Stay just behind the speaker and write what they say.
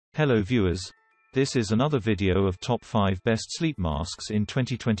Hello viewers, this is another video of top 5 best sleep masks in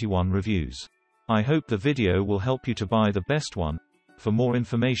 2021 reviews. I hope the video will help you to buy the best one. For more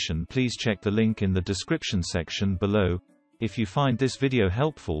information please check the link in the description section below. If you find this video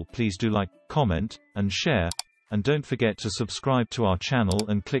helpful please do like, comment, and share, and don't forget to subscribe to our channel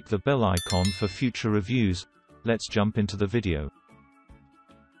and click the bell icon for future reviews. Let's jump into the video.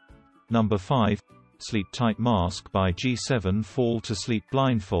 Number 5. SleepTight Mask by G7 Fall to Sleep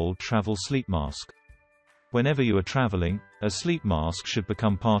Blindfold Travel Sleep Mask. Whenever you are traveling, a sleep mask should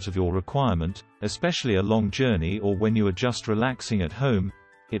become part of your requirement, especially a long journey or when you are just relaxing at home.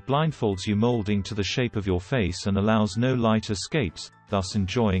 It blindfolds you, molding to the shape of your face and allows no light escapes, thus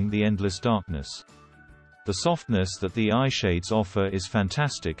enjoying the endless darkness. The softness that the eye shades offer is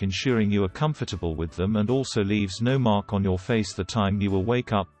fantastic, ensuring you are comfortable with them, and also leaves no mark on your face the time you will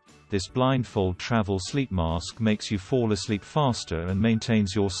wake up. This blindfold travel sleep mask makes you fall asleep faster and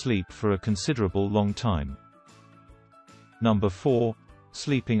maintains your sleep for a considerable long time. Number 4.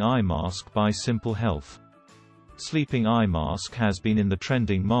 Sleeping Eye Mask by Simple Health. Sleeping eye mask has been in the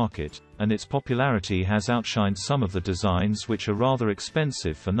trending market, and its popularity has outshined some of the designs which are rather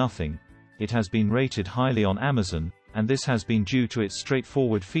expensive for nothing. It has been rated highly on Amazon, and this has been due to its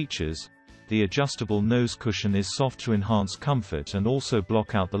straightforward features. The adjustable nose cushion is soft to enhance comfort and also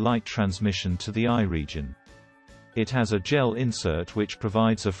block out the light transmission to the eye region. It has a gel insert which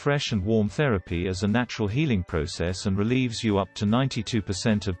provides a fresh and warm therapy as a natural healing process and relieves you up to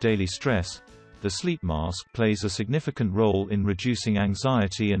 92% of daily stress. The sleep mask plays a significant role in reducing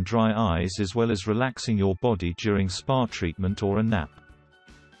anxiety and dry eyes, as well as relaxing your body during spa treatment or a nap.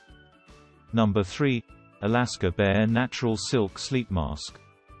 Number 3. Alaska Bear Natural Silk Sleep Mask.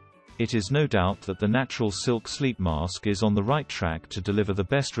 It is no doubt that the natural silk sleep mask is on the right track to deliver the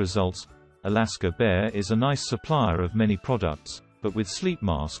best results. Alaska Bear is a nice supplier of many products, but with sleep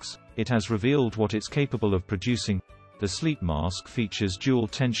masks, it has revealed what it's capable of producing. The sleep mask features dual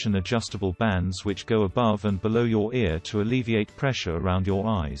tension adjustable bands which go above and below your ear to alleviate pressure around your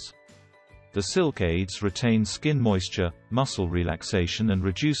eyes. The silk aids retain skin moisture, muscle relaxation, and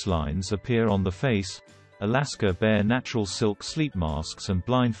reduce lines appear on the face. Alaska Bear natural silk sleep masks and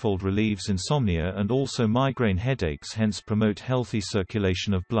blindfold relieves insomnia and also migraine headaches, hence promote healthy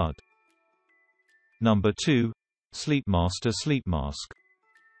circulation of blood. Number 2. Sleepmaster Sleep Mask.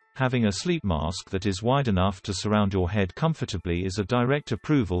 Having a sleep mask that is wide enough to surround your head comfortably is a direct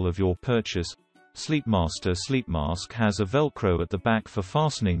approval of your purchase. Sleepmaster Sleep Mask has a Velcro at the back for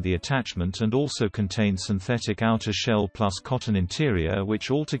fastening the attachment and also contains synthetic outer shell plus cotton interior,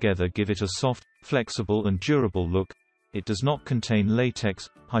 which altogether give it a soft, flexible and durable look. It does not contain latex,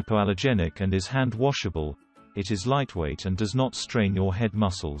 hypoallergenic, and is hand washable. It is lightweight and does not strain your head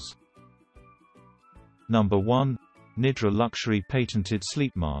muscles. Number 1. Nidra Luxury Patented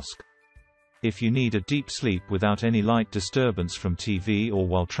Sleep Mask. If you need a deep sleep without any light disturbance from TV or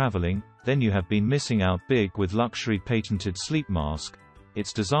while traveling, then you have been missing out big with luxury patented sleep mask.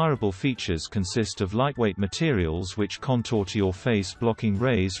 Its desirable features consist of lightweight materials which contour to your face, blocking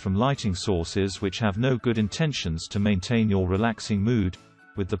rays from lighting sources which have no good intentions to maintain your relaxing mood.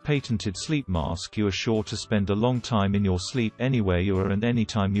 With the patented sleep mask you are sure to spend a long time in your sleep anywhere you are and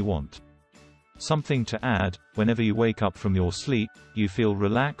anytime you want. Something to add, whenever you wake up from your sleep, you feel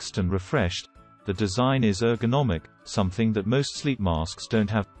relaxed and refreshed. The design is ergonomic, something that most sleep masks don't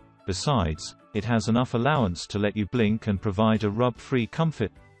have. Besides, it has enough allowance to let you blink and provide a rub-free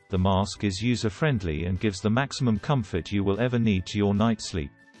comfort. The mask is user-friendly and gives the maximum comfort you will ever need to your night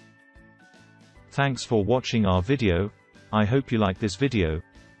sleep. Thanks for watching our video. I hope you like this video.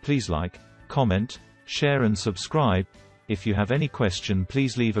 Please like, comment, share and subscribe. If you have any question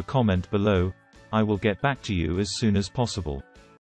please leave a comment below. I will get back to you as soon as possible.